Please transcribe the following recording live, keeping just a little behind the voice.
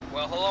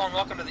Well, hello and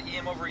welcome to the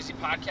EM Over Easy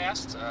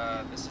podcast.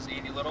 This is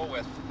Andy Little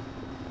with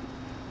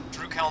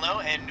Drew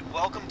Kelno, and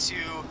welcome to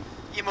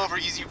EM Over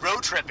Easy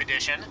Road Trip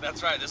Edition.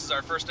 That's right. This is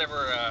our first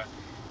ever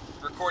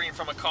recording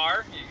from a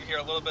car. You hear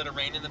a little bit of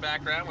rain in the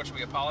background, which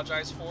we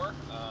apologize for.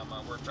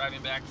 We're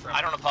driving back from...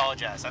 I don't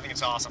apologize. I think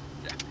it's awesome.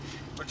 Yeah.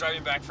 We're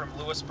driving back from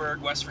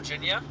Lewisburg, West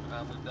Virginia.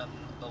 We've done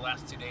the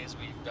last 2 days.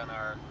 We've done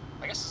our,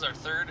 I guess this is our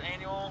third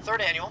annual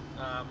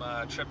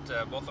trip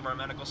to both of our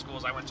medical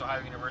schools. I went to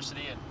Ohio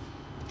University, and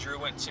Drew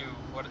went to,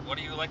 what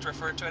do you like to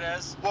refer to it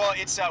as? Well,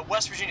 it's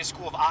West Virginia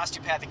School of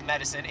Osteopathic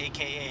Medicine,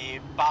 a.k.a.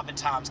 Bob and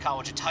Tom's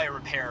College of Tire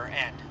Repair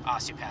and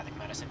Osteopathic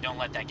Medicine. Don't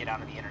let that get out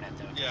on the internet,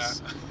 though. Yeah.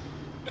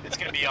 It's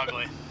going to be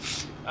ugly.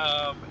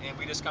 And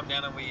we just come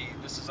down and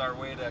this is our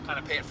way to kind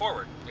of pay it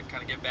forward, to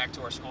kind of give back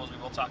to our schools.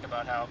 We will talk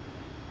about how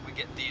we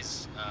get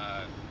these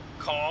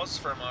calls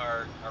from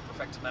our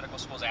perfected medical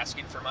schools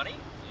asking for money.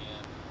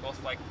 Both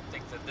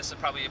think that this would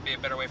probably be a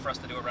better way for us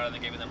to do it rather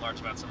than giving them large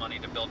amounts of money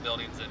to build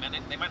buildings that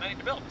they might not need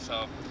to build.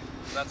 So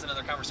that's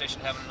another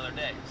conversation to have another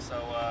day. So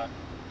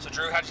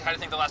Drew, how do you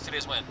think the last 2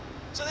 days went?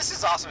 So this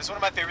is awesome. It's one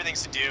of my favorite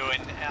things to do,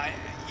 and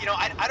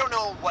I don't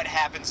know what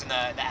happens in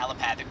the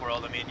allopathic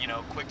world. I mean,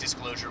 quick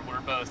disclosure, we're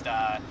both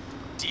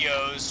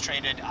DOs,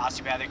 trained at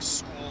osteopathic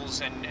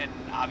schools, and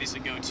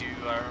obviously go to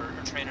or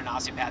train an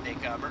osteopathic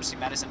emergency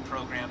medicine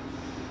program.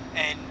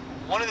 And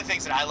one of the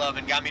things that I love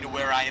and got me to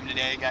where I am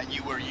today, got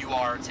you where you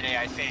are today,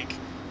 I think,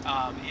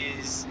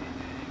 is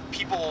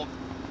people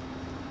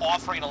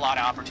offering a lot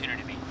of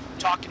opportunity to me,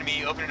 talking to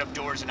me, opening up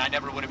doors, and I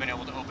never would have been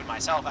able to open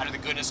myself out of the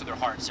goodness of their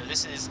heart. So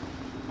this is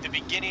the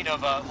beginning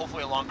of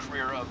hopefully a long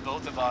career of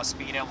both of us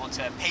being able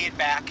to pay it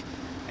back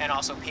and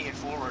also pay it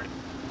forward.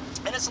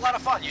 And it's a lot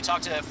of fun. You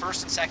talk to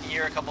first and second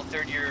year, a couple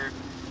third year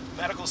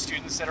medical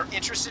students that are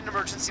interested in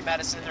emergency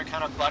medicine. They're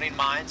kind of budding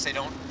minds. They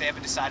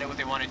haven't decided what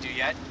they want to do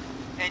yet.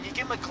 And you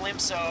give them a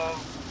glimpse of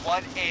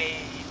what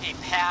a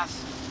path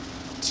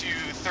to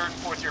third and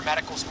fourth year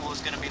medical school is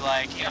going to be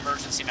like in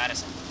emergency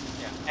medicine.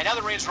 Yeah. And now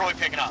the rain's really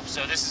picking up,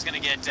 so this is going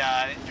to get,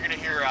 you're going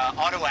to hear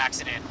auto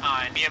accident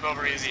on EM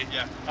Over Easy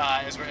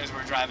as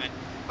we're driving.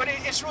 But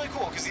it's really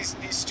cool because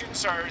these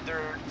students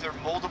they're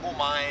moldable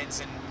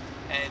minds, and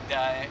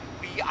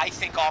we, I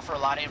think, offer a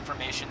lot of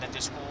information that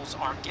the schools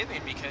aren't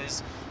giving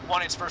because,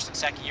 one, it's first and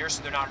second year,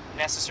 so they're not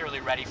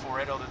necessarily ready for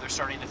it, although they're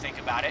starting to think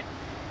about it.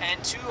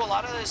 And two, a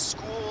lot of the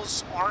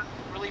schools aren't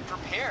really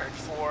prepared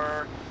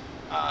for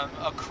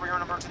a career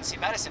in emergency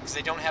medicine because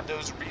they don't have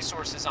those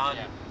resources on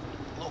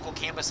local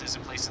campuses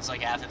in places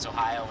like Athens,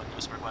 Ohio, and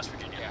Lewisburg, West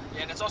Virginia.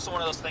 Yeah, and it's also one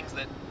of those things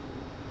that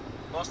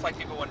most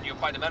people, when you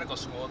apply to medical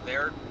school,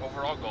 their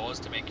overall goal is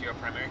to make you a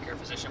primary care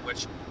physician,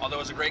 which,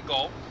 although is a great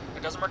goal,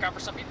 it doesn't work out for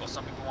some people.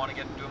 Some people want to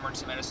get into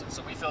emergency medicine,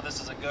 so we feel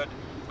this is a good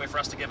way for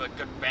us to give a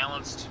good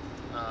balanced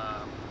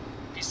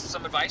piece of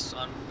some advice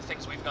on the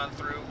things we've gone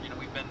through.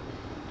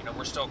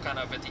 We're still kind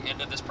of at the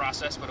end of this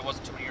process, but it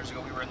wasn't too many years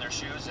ago we were in their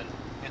shoes, and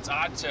it's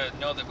odd to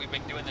know that we've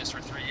been doing this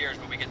for 3 years,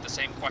 but we get the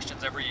same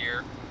questions every year.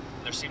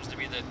 And there seems to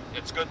be that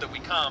it's good that we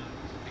come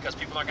because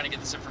people aren't going to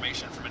get this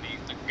information from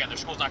their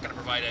school's not going to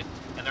provide it,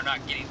 and they're not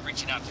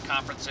reaching out to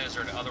conferences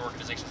or to other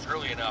organizations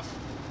early enough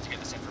to get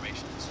this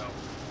information. So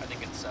I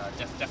think it's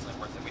definitely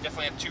worth it. We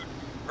definitely have two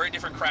very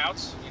different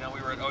crowds.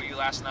 We were at OU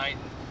last night,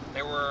 and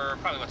there were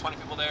probably 20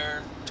 people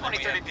there.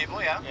 30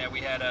 people, yeah. Yeah,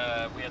 we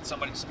had some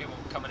people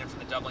coming in from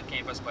the Dublin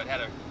campus, but had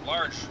a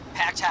large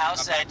packed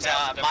house at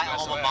my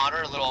alma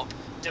mater, a little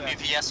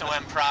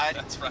WVSOM pride.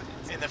 That's right.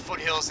 In the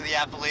foothills of the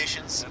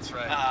Appalachians. That's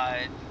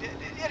right.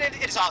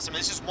 It's awesome.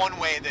 It's just one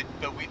way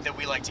that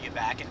we like to give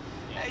back, and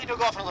go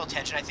off on a little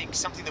tangent. I think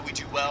something that we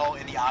do well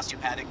in the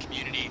osteopathic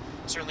community,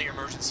 certainly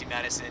emergency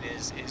medicine,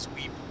 is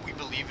we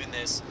believe in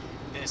this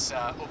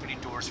opening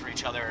doors for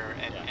each other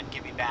and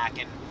giving back.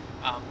 And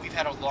we've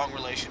had a long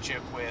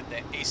relationship with the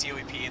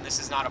ACOEP, and this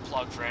is not a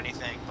plug for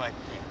anything, but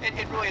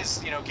it really is,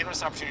 given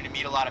us an opportunity to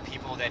meet a lot of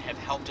people that have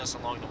helped us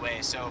along the way.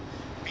 So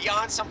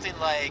beyond something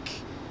like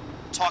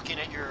talking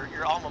at your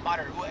alma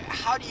mater,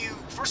 how do you,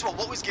 first of all,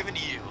 what was given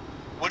to you?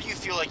 What do you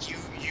feel like you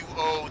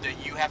owe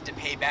that you have to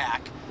pay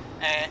back?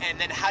 And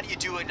then how do you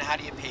do it, and how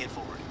do you pay it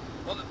forward?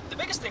 Well, the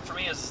biggest thing for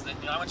me is that,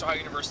 I went to Ohio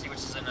University, which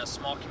is in a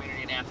small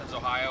community in Athens,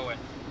 Ohio, and,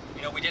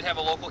 we did have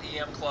a local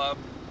EM club.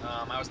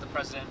 I was the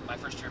president my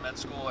first year of med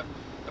school, and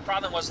the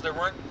problem was there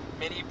weren't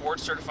many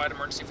board-certified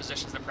emergency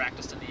physicians that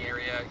practiced in the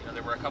area.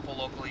 There were a couple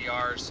local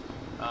ERs,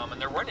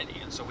 and there weren't any,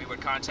 and so we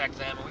would contact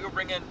them, and we would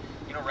bring in,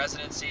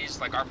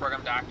 residencies like our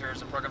program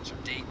doctors and programs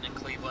from Dayton and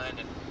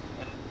Cleveland,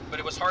 but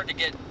it was hard to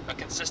get a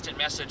consistent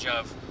message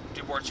of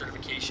do board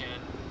certification,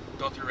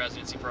 go through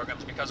residency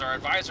programs, because our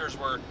advisors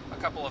were a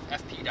couple of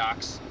FP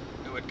docs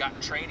who had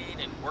gotten training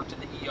and worked in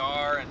the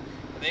ER, and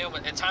they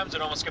at times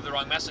would almost give the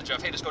wrong message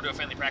of, hey, just go do a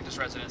family practice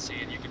residency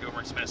and you can do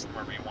emergency medicine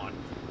wherever you want.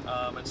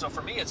 And so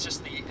for me, it's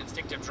just the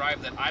instinctive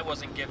drive that I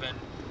wasn't given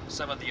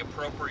some of the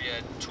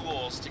appropriate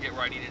tools to get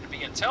where I needed to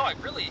be until I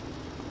really,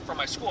 from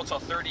my school until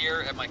third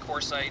year at my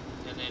core site,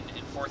 and then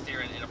in fourth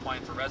year in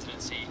applying for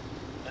residency.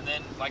 And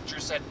then, like Drew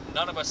said,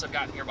 none of us have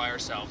gotten here by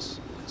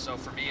ourselves. And so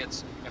for me,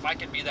 it's if I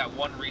can be that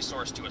one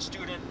resource to a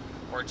student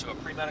or to a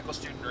pre-medical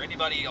student or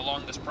anybody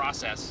along this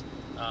process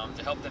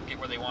to help them get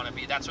where they want to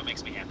be, that's what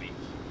makes me happy.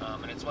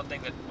 And it's one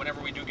thing that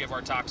whenever we do give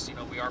our talks,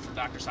 we are from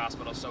Doctors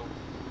Hospital, so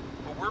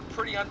but we're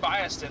pretty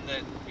unbiased in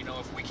that,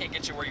 if we can't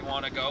get you where you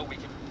want to go, we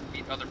can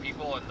meet other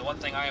people. And the one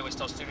thing I always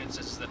tell students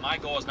is that my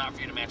goal is not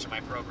for you to match in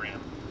my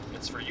program.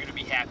 It's for you to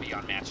be happy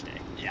on match day.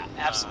 Yeah,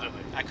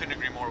 absolutely. I couldn't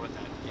agree more with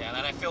that. Yeah,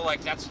 and I feel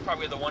like that's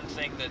probably the one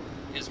thing that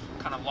is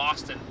kind of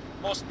lost in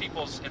most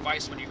people's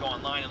advice when you go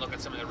online and look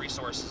at some of the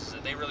resources, is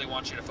that they really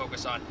want you to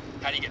focus on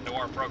how do you get into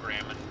our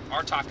program. And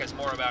our talk is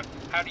more about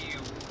how do you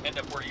end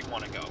up where you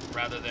want to go,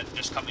 rather than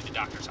just coming to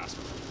Doctors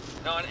Hospital.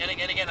 No, and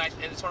again,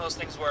 it's one of those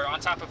things where on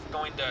top of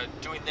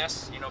doing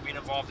this, being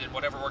involved in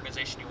whatever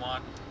organization you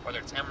want, whether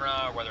it's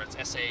EMRA, or whether it's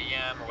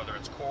SAEM, or whether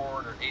it's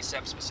CORD, or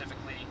ACEP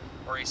specifically,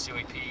 or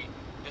ACOEP,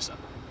 just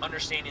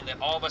understanding that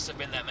all of us have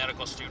been that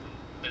medical student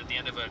that at the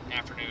end of an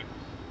afternoon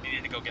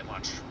needed to go get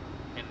lunch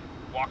and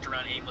walked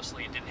around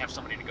aimlessly and didn't have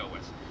somebody to go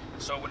with.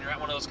 And so when you're at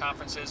one of those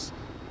conferences,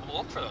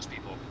 look for those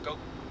people.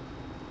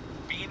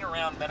 Being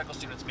around medical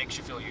students makes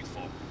you feel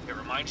youthful. It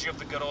reminds you of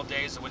the good old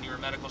days of when you were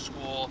in medical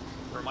school.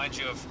 It reminds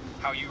you of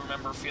how you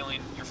remember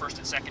feeling your first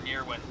and second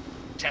year when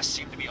tests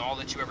seemed to be all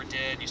that you ever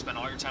did. You spent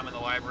all your time in the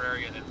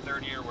library, and then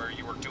third year where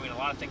you were doing a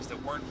lot of things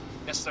that weren't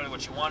necessarily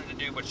what you wanted to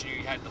do, but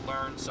you had to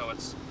learn. So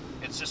it's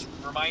just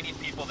reminding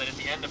people that at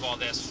the end of all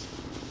this,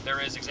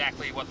 there is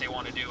exactly what they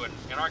want to do. And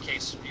in our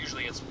case,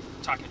 usually it's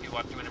talking to people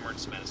about doing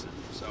emergency medicine.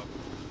 So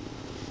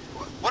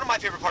one of my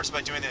favorite parts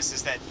about doing this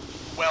is that,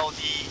 well,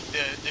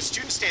 the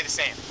students stay the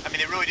same. I mean,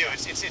 they really do.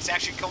 It's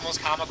actually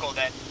almost comical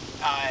that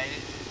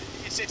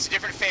it's a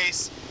different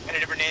face and a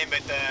different name,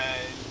 but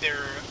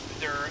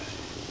their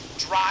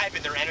drive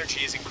and their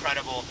energy is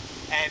incredible.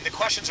 And the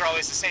questions are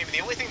always the same. And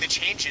the only thing that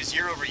changes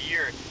year over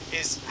year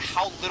is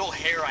how little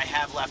hair I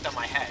have left on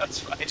my head.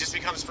 That's right. It just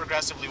becomes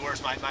progressively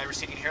worse. My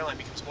receding hairline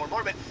becomes more and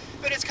more. But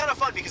it's kind of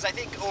fun because I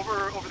think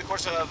over the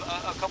course of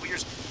a couple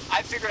years,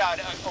 I've figured out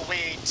a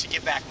way to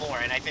give back more.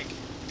 And I think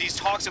these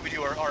talks that we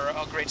do are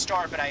a great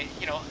start. But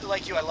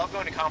like you, I love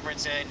going to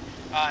conference, and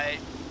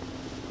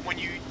when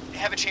you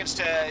have a chance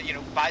to,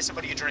 buy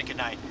somebody a drink at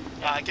night,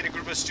 get a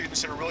group of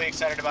students that are really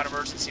excited about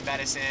emergency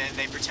medicine.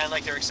 They pretend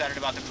like they're excited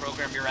about the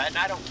program you're at, and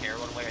I don't care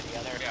one way or the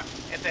other. Yeah.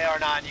 If they are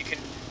not, you can,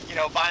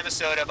 buy them a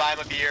soda, buy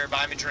them a beer,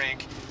 buy them a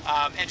drink,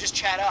 and just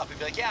chat up and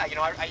be like, yeah,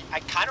 I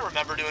kind of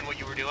remember doing what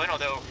you were doing,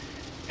 although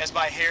as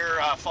my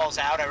hair falls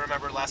out, I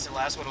remember less and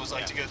less what it was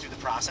like to go through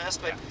the process.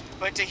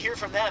 But to hear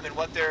from them and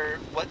what their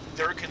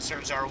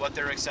concerns are, what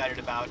they're excited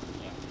about,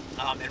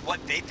 and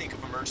what they think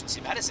of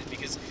emergency medicine,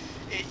 because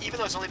even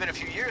though it's only been a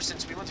few years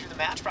since we went through the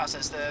match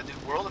process, the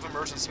world of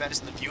emergency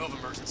medicine, the view of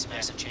emergency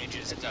medicine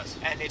changes. It does,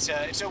 and it's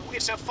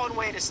a fun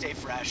way to stay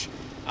fresh,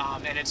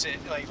 and it's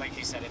like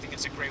he said, I think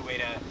it's a great way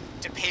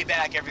to pay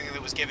back everything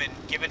that was given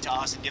to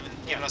us and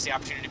given us the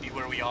opportunity to be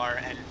where we are,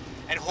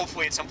 and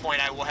hopefully at some point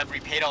I will have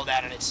repaid all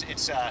that, and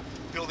it's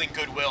building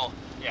goodwill,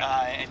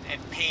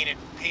 and paying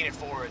it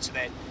forward so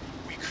that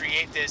we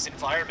create this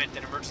environment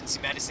that emergency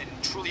medicine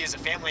truly is a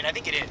family, and I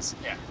think it is.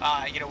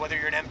 Yeah. Whether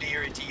you're an MD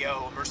or a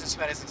DO, emergency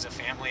medicine is a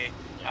family,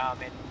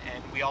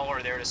 and we all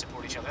are there to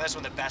support each other. That's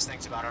one of the best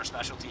things about our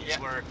specialty is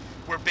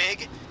we're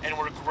big and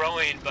we're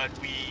growing, but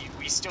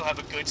we still have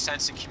a good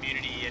sense of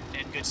community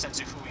and good sense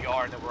of who we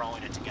are, and that we're all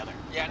in it together.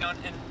 Yeah, no,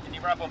 and you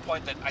brought up one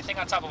point that I think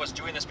on top of us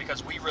doing this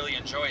because we really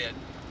enjoy it,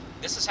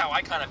 this is how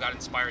I kind of got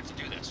inspired to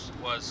do this,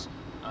 was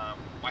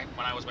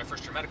when I was my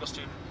first year medical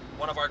student,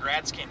 one of our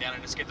grads came down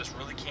and just gave this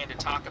really candid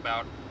talk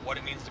about what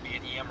it means to be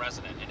an EM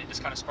resident, and it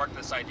just kind of sparked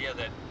this idea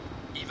that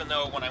even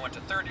though when I went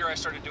to third year I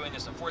started doing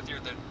this, and fourth year,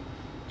 that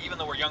even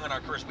though we're young in our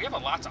careers, we have a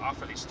lot to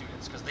offer these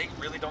students because they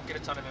really don't get a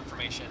ton of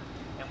information,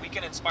 and we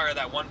can inspire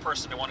that one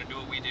person to want to do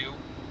what we do.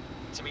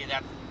 To me,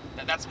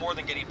 that's more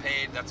than getting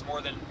paid. That's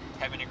more than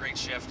having a great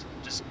shift.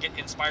 Just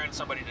inspiring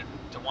somebody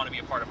to want to be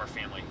a part of our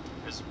family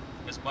is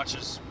as much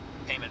as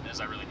payment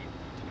as I really need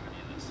to do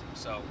any of this.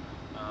 So,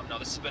 no,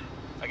 this has been,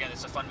 again,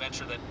 it's a fun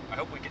venture that I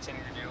hope we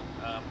continue to do.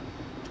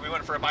 We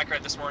went for a bike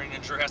ride this morning,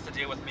 and Drew has to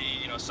deal with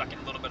me, sucking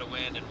a little bit of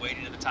wind and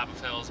wading to the top of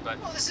hills. But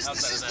this is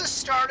the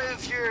start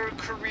of your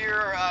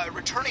career,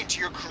 returning to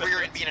your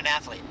career and being an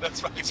athlete.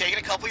 That's right. You've taken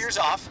a couple years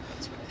off.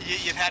 That's right.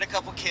 You've had a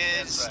couple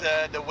kids.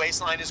 Right. The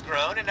waistline has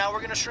grown, and now we're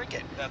going to shrink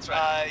it. That's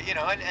right.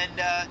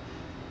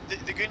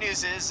 The good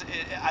news is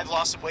I've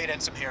lost some weight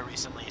and some hair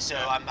recently, so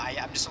I'm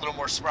just a little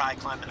more spry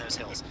climbing those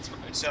hills.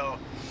 Right. So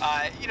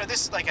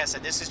this, like I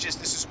said, this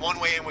is one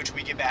way in which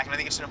we get back, and I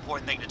think it's an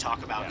important thing to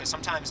talk about, because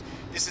sometimes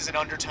this is an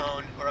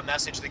undertone or a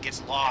message that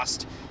gets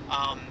lost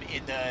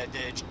in the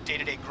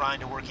day-to-day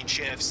grind of working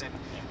shifts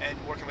and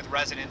working with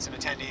residents and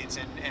attendings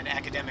and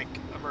academic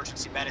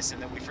emergency medicine,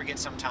 that we forget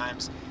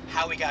sometimes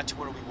how we got to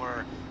where we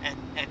were,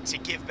 and to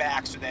give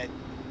back so that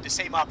the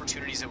same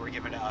opportunities that were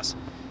given to us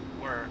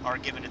are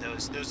given to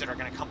those that are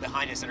going to come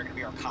behind us, that are going to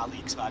be our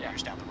colleagues 5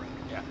 years down the road.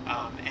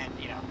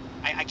 Yeah.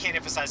 I can't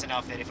emphasize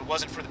enough that if it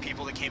wasn't for the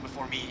people that came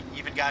before me,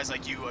 even guys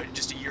like you,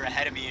 just a year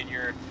ahead of me in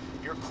your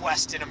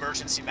quest in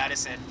emergency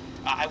medicine,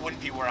 I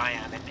wouldn't be where I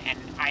am. And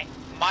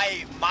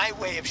my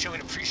way of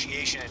showing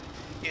appreciation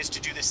is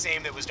to do the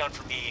same that was done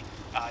for me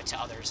to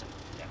others.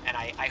 Yeah. And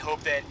I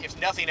hope that, if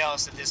nothing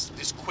else, that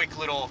this quick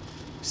little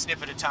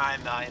snippet of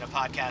time in a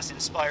podcast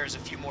inspires a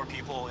few more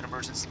people in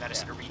emergency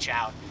medicine to reach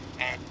out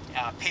and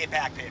pay it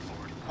back, pay it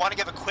forward. I want to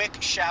give a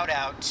quick shout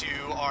out to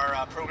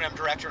our program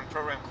director and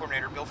program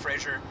coordinator, Bill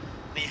Frazier,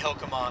 Lee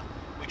Hilkema.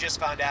 We just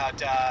found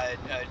out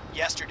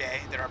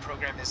yesterday that our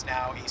program is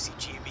now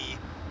ACGME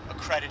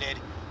accredited.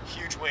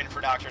 Huge win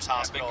for Doctors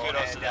Hospital. Big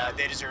kudos to them.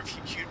 They deserve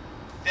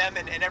them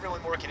and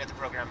everyone working at the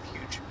program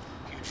huge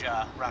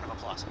round of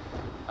applause.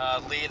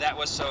 Lee, that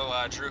was so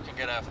Drew can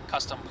get a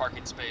custom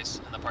parking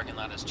space in the parking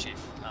lot as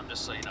chief,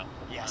 just so you know.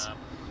 Yes.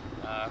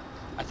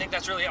 I think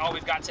that's really all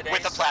we've got today.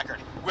 With a placard.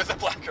 With a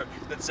placard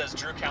that says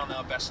Drew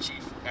Calnell, best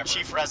chief ever.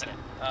 Chief resident.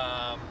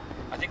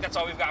 I think that's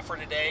all we've got for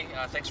today.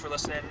 Thanks for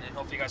listening, and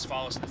hopefully you guys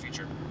follow us in the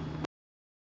future.